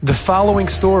The following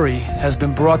story has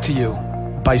been brought to you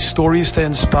by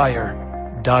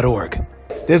StoriesToInspire.org.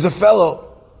 There's a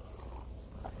fellow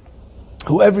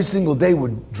who every single day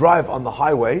would drive on the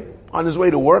highway on his way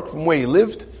to work from where he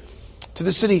lived to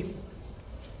the city.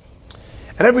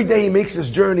 And every day he makes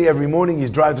this journey. Every morning he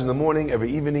drives in the morning,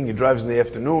 every evening he drives in the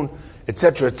afternoon,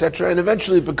 etc., etc., and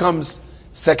eventually it becomes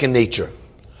second nature.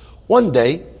 One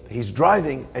day he's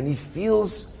driving and he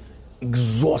feels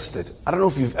exhausted. I don't know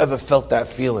if you've ever felt that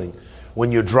feeling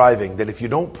when you're driving, that if you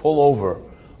don't pull over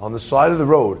on the side of the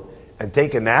road and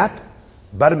take a nap,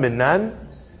 bar minan.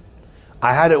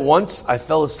 I had it once. I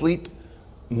fell asleep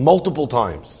multiple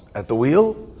times at the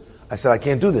wheel. I said, I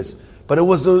can't do this. But it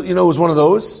was, it was one of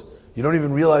those. You don't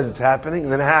even realize it's happening,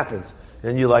 and then it happens.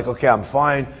 And you're like, okay, I'm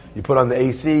fine. You put on the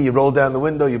AC, you roll down the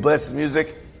window, you blast the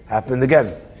music. Happened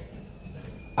again.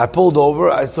 I pulled over.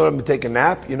 I thought I'm going to take a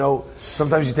nap.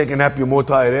 Sometimes you take a nap, you're more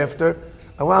tired after.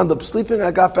 I wound up sleeping.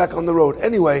 I got back on the road.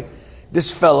 Anyway,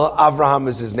 this fella, Avraham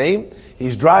is his name.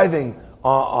 He's driving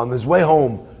on his way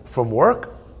home from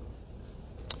work.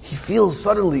 He feels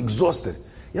suddenly exhausted.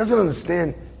 He doesn't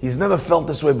understand. He's never felt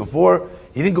this way before.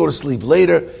 He didn't go to sleep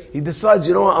later. He decides,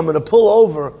 I'm going to pull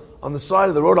over on the side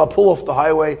of the road. I'll pull off the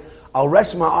highway. I'll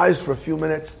rest my eyes for a few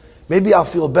minutes. Maybe I'll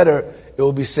feel better. It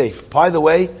will be safe. By the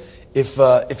way,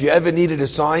 if you ever needed a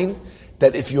sign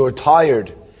that if you're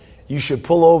tired, you should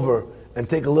pull over and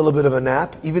take a little bit of a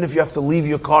nap, even if you have to leave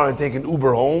your car and take an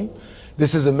Uber home.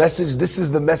 This is a message. This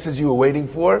is the message you were waiting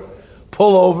for.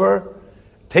 Pull over,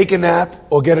 take a nap,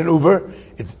 or get an Uber.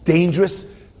 It's dangerous.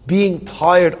 Being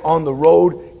tired on the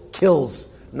road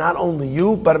kills not only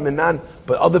you, but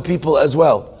other people as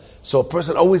well. So a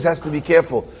person always has to be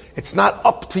careful. It's not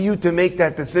up to you to make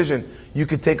that decision. You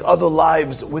could take other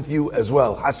lives with you as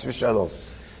well. Has v'shalom.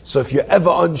 So if you're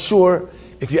ever unsure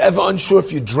if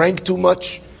you drank too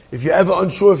much, if you're ever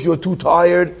unsure if you're too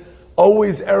tired,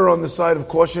 always err on the side of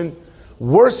caution.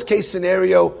 Worst case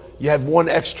scenario, you have one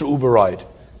extra Uber ride.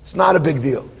 It's not a big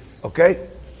deal. Okay?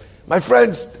 My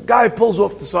friends, the guy pulls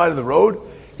off the side of the road.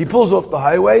 He pulls off the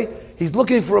highway. He's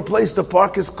looking for a place to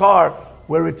park his car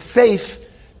where it's safe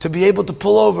to be able to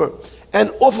pull over. And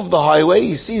off of the highway,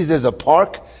 he sees there's a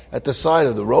park at the side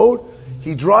of the road.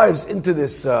 He drives into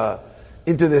this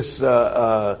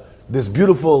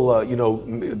beautiful,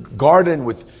 garden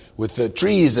with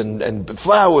trees and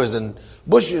flowers and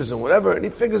bushes and whatever. And he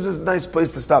figures it's a nice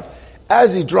place to stop.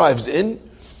 As he drives in,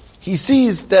 he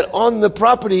sees that on the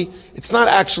property, it's not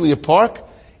actually a park.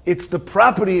 It's the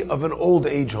property of an old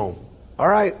age home. All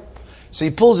right? So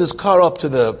he pulls his car up to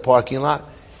the parking lot.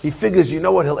 He figures,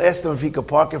 he'll ask them if he could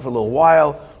park it for a little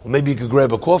while, or maybe he could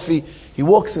grab a coffee. He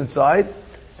walks inside,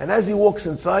 and as he walks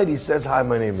inside, he says, "Hi,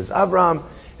 my name is Avram,"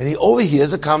 and he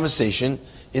overhears a conversation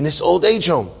in this old age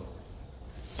home.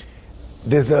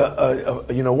 There's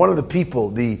one of the people,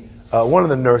 one of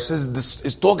the nurses,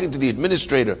 is talking to the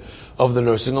administrator of the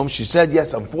nursing home. She said,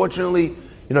 "Yes, unfortunately,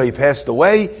 he passed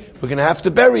away. We're going to have to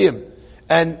bury him."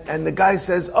 And the guy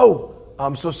says, "Oh,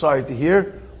 I'm so sorry to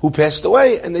hear. Who passed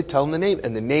away?" And they tell him the name.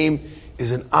 And the name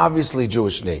is an obviously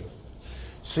Jewish name.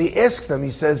 So he asks them, he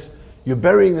says, "You're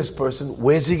burying this person.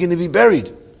 Where's he going to be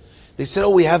buried?" They said, "Oh,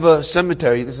 we have a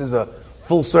cemetery. This is a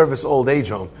full-service old age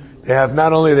home. They have,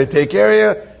 not only they take care of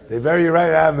you, they bury you right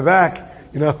out in the back.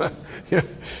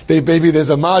 Maybe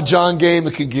there's a mahjong game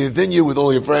that can continue with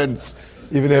all your friends,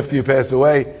 even after you pass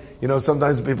away.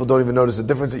 Sometimes people don't even notice the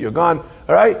difference that you're gone.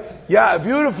 All right? Yeah,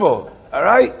 beautiful. All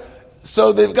right?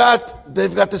 So they've got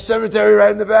the cemetery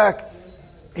right in the back."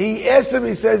 He asks him,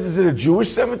 he says, "Is it a Jewish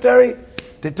cemetery?"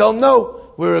 They tell him, "No,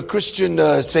 we're a Christian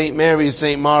St. Mary,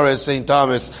 St. Mara, St.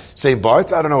 Thomas, St.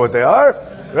 Bart's." I don't know what they are,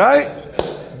 right?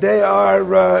 They are,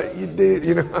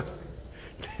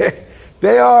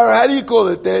 they are, how do you call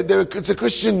it? It's a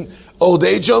Christian old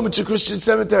age home, it's a Christian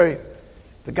cemetery.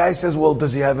 The guy says, "Well,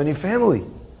 does he have any family?"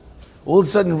 All of a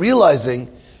sudden realizing,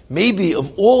 maybe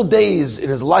of all days in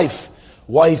his life,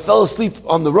 why he fell asleep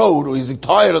on the road, or he's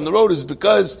tired on the road, is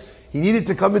because he needed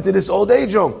to come into this old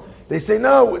age home. They say,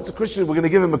 "No, it's a Christian. We're going to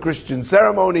give him a Christian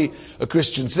ceremony, a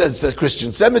Christian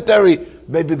cemetery.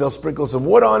 Maybe they'll sprinkle some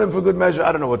water on him for good measure.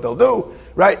 I don't know what they'll do."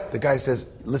 Right? The guy says,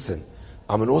 "Listen,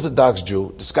 I'm an Orthodox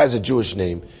Jew. This guy's a Jewish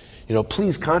name.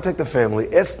 Please contact the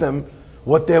family. Ask them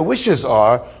what their wishes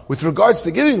are with regards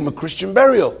to giving him a Christian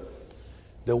burial."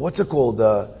 The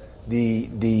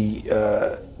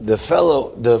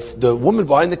woman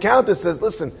behind the counter says,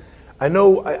 "Listen,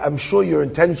 I'm sure your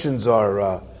intentions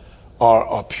are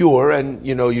pure, and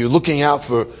you're looking out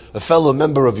for a fellow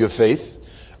member of your faith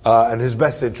and his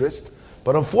best interest.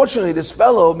 But unfortunately, this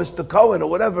fellow, Mr. Cohen or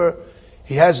whatever,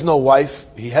 he has no wife,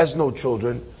 he has no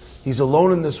children, he's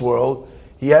alone in this world.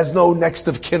 He has no next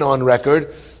of kin on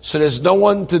record. So there's no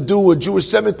one to do a Jewish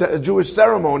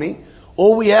ceremony.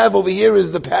 All we have over here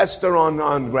is the pastor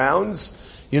on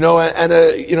grounds,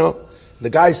 the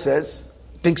guy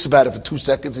thinks about it for 2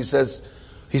 seconds. He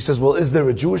says, well, is there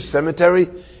a Jewish cemetery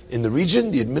in the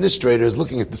region? The administrator is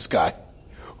looking at this guy.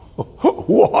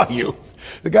 Who are you?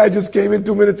 The guy just came in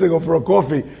 2 minutes ago for a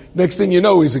coffee. Next thing you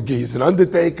know, he's an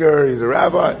undertaker, he's a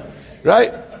rabbi,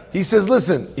 right? He says,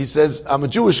 listen, I'm a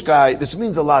Jewish guy. This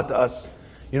means a lot to us.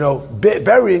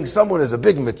 Burying someone is a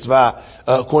big mitzvah,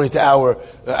 according to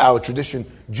our tradition.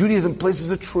 Judaism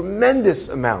places a tremendous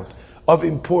amount of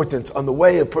importance on the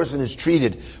way a person is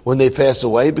treated when they pass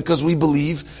away, because we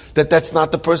believe that that's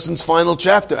not the person's final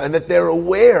chapter, and that they're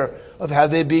aware of how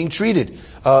they're being treated.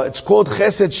 It's called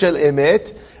Chesed Shel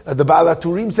Emet. The Baal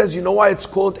HaTurim says, you know why it's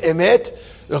called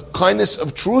Emet? The kindness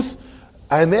of truth.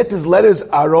 Emet is letters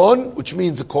Aron, which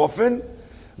means a coffin.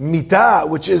 Mita,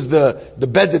 which is the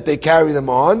bed that they carry them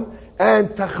on. And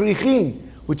Tachrichin,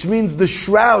 which means the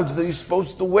shrouds that you're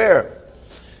supposed to wear.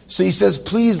 So he says,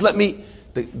 please let me...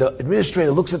 The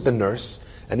administrator looks at the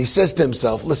nurse and he says to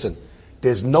himself, listen,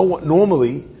 there's no one...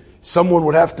 Normally, someone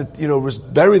would have to,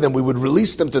 bury them. We would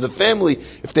release them to the family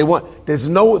if they want.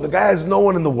 The guy has no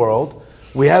one in the world.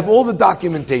 We have all the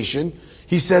documentation.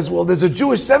 He says, well, there's a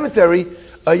Jewish cemetery,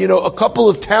 a couple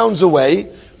of towns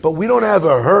away, but we don't have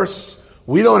a hearse.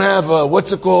 We don't have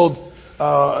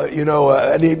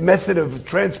any method of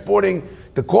transporting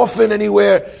the coffin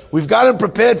anywhere. We've got him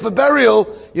prepared for burial,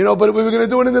 but we were going to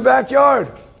do it in the backyard.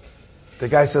 The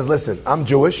guy says, listen, I'm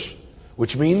Jewish,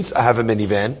 which means I have a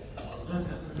minivan.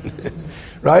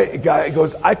 Right? The guy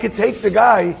goes, I could take the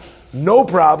guy, no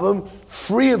problem,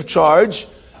 free of charge.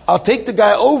 I'll take the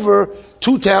guy over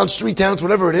 2 towns, 3 towns,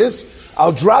 whatever it is.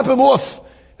 I'll drop him off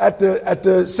at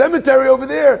the cemetery over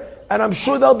there, and I'm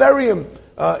sure they'll bury him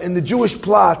in the Jewish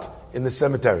plot in the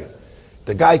cemetery.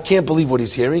 The guy can't believe what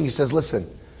he's hearing. He says, listen,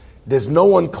 there's no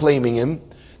one claiming him.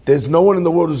 There's no one in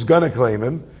the world who's going to claim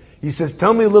him. He says,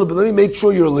 tell me a little bit, let me make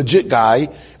sure you're a legit guy,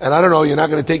 and I don't know, you're not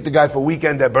going to take the guy for a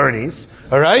weekend at Bernie's,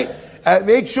 all right?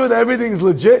 Make sure that everything's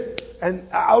legit, and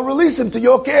I'll release him to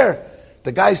your care.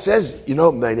 The guy says,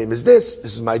 my name is this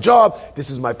is my job,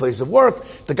 this is my place of work.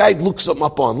 The guy looks him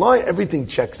up online, everything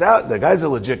checks out, the guy's a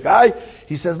legit guy.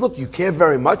 He says, look, you care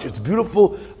very much, it's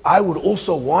beautiful. I would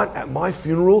also want at my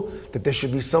funeral that there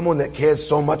should be someone that cares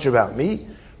so much about me,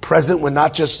 present when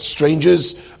not just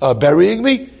strangers burying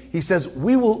me. He says,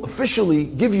 we will officially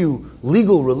give you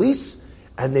legal release,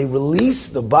 and they release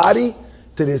the body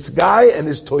to this guy and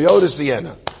his Toyota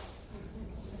Sienna.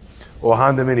 Or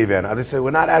Honda minivan. They say,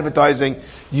 we're not advertising.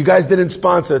 You guys didn't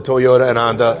sponsor Toyota and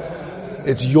Honda.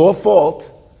 It's your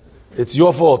fault. It's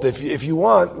your fault. If you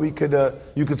want,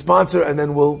 you could sponsor, and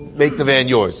then we'll make the van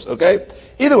yours. Okay?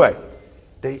 Either way,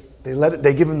 they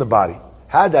give him the body.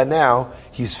 Hada now,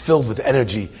 he's filled with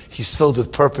energy. He's filled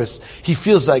with purpose. He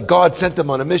feels like God sent him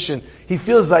on a mission. He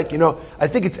feels like, I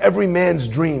think it's every man's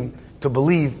dream to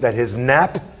believe that his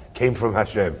nap came from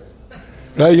Hashem.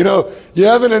 Right? You're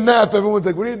having a nap. Everyone's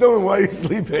like, what are you doing? Why are you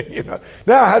sleeping?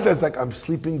 Now Hada's like, I'm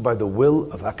sleeping by the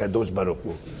will of HaKadosh Baruch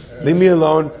Hu. Leave me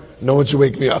alone. No one should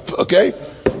wake me up. Okay?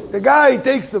 The guy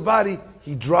takes the body.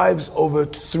 He drives over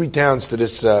 3 towns to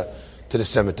this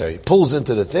cemetery. Pulls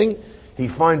into the thing. He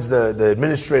finds the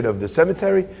administrator of the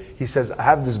cemetery. He says, I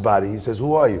have this body. He says,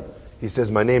 who are you? He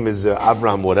says, my name is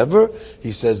Avram whatever.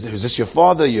 He says, is this your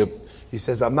father? He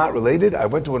says, I'm not related. I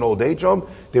went to an old age home.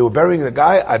 They were burying the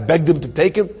guy. I begged them to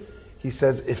take him. He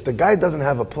says, if the guy doesn't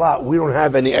have a plot, we don't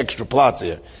have any extra plots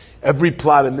here. Every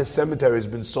plot in this cemetery has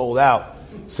been sold out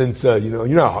since, you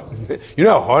know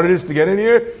how hard it is to get in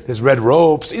here? There's red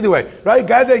ropes. Either way, right?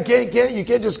 God, you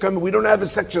can't just come in. We don't have a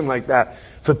section like that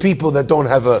for people that don't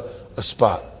have a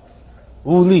spot.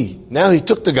 Uli. Now he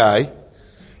took the guy.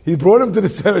 He brought him to the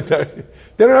cemetery.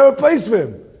 They don't have a place for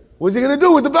him. What's he going to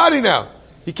do with the body now?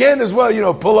 He can't as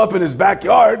well, pull up in his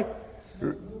backyard.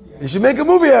 You should make a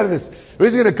movie out of this. Or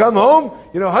he's going to come home,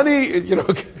 honey, do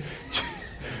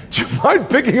you mind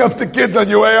picking up the kids on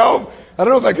your way home? I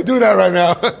don't know if I could do that right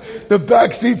now. The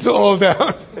back seats are all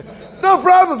down. No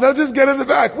problem. They'll just get in the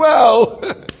back. Well,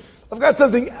 I've got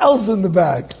something else in the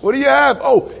back. What do you have?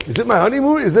 Oh, is it my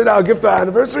honeymoon? Is it our gift for our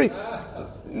anniversary?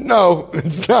 No,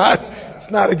 it's not. It's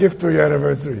not a gift for your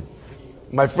anniversary.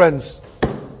 My friends,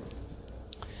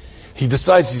 he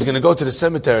decides he's going to go to the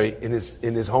cemetery in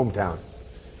his hometown.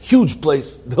 Huge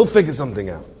place. He'll figure something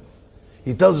out.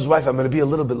 He tells his wife, I'm going to be a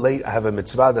little bit late. I have a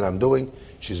mitzvah that I'm doing.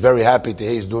 She's very happy to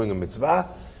hear he's doing a mitzvah.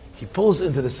 He pulls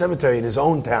into the cemetery in his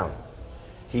own town.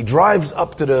 He drives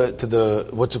up to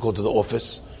the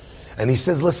office, and he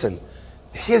says, listen,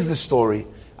 here's the story.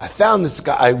 I found this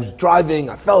guy, I was driving,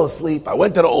 I fell asleep, I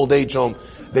went to the old age home,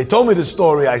 they told me the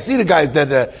story, I see the guy's dead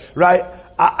there, right?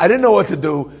 I didn't know what to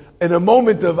do. In a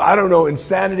moment of, I don't know,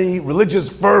 insanity,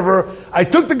 religious fervor, I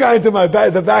took the guy into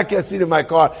the back seat of my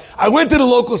car. I went to the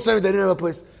local cemetery, they didn't have a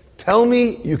place. Tell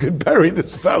me you could bury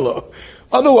this fellow.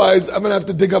 Otherwise, I'm going to have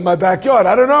to dig up my backyard.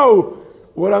 I don't know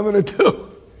what I'm going to do.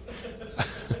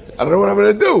 I don't know what I'm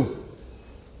going to do.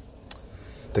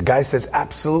 The guy says,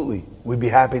 absolutely, we'd be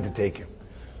happy to take him.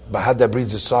 Bahadar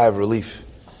breathes a sigh of relief.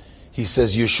 He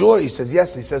says, you sure? He says,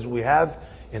 yes. He says, we have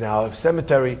in our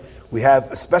cemetery, we have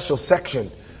a special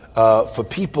section for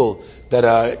people that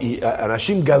are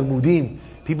Anashim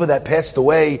Galmudim, people that passed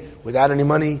away without any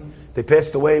money. They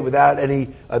passed away without any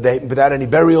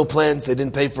burial plans. They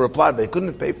didn't pay for a plot. They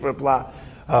couldn't pay for a plot.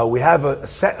 We have a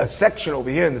section over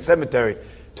here in the cemetery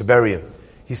to bury him.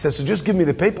 He says, so just give me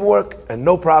the paperwork and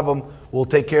no problem. We'll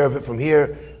take care of it from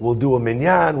here. We'll do a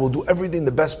minyan. We'll do everything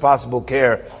the best possible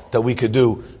care that we could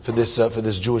do for this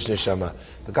Jewish neshama.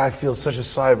 The guy feels such a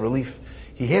sigh of relief.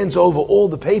 He hands over all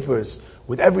the papers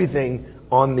with everything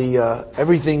on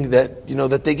everything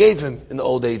that they gave him in the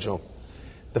old age home.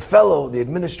 The fellow, the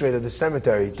administrator of the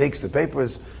cemetery, takes the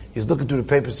papers. He's looking through the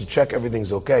papers to check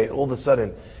everything's okay. All of a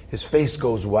sudden, his face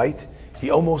goes white.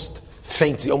 He almost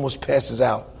faints. He almost passes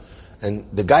out. And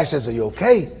the guy says, are you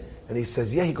okay? And he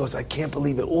says, yeah. He goes, I can't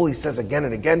believe it. All he says again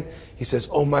and again, he says,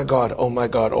 oh my God, oh my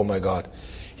God, oh my God.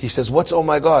 He says, what's oh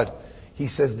my God? He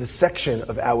says, the section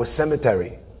of our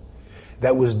cemetery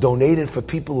that was donated for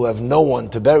people who have no one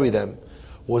to bury them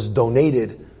was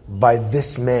donated by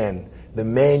this man, the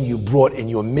man you brought in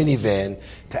your minivan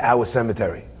to our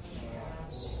cemetery.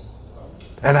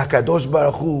 And HaKadosh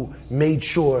Baruch Hu made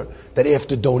sure that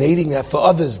after donating that for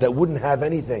others that wouldn't have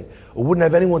anything, or wouldn't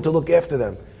have anyone to look after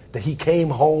them, that he came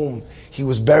home, he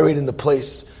was buried in the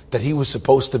place that he was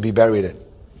supposed to be buried in.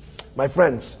 My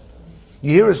friends,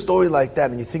 you hear a story like that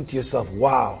and you think to yourself,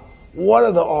 wow, what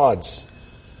are the odds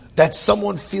that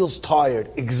someone feels tired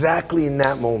exactly in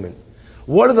that moment?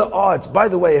 What are the odds? By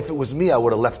the way, if it was me, I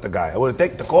would have left the guy. I would have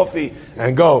taken the coffee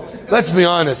and go. Let's be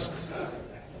honest.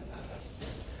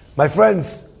 My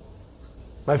friends,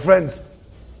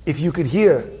 if you could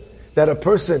hear that a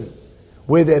person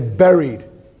where they're buried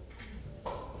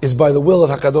is by the will of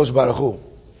HaKadosh Baruch Hu,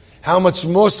 how much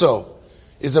more so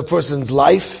is a person's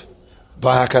life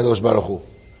by HaKadosh Baruch Hu?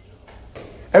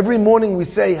 Every morning we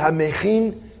say,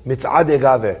 HaMechin mitzadei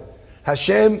gaver.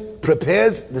 Hashem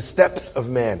prepares the steps of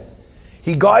man.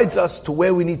 He guides us to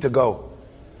where we need to go.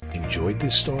 Enjoyed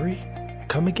this story?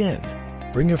 Come again.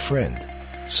 Bring a friend.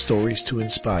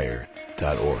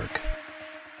 StoriesToInspire.org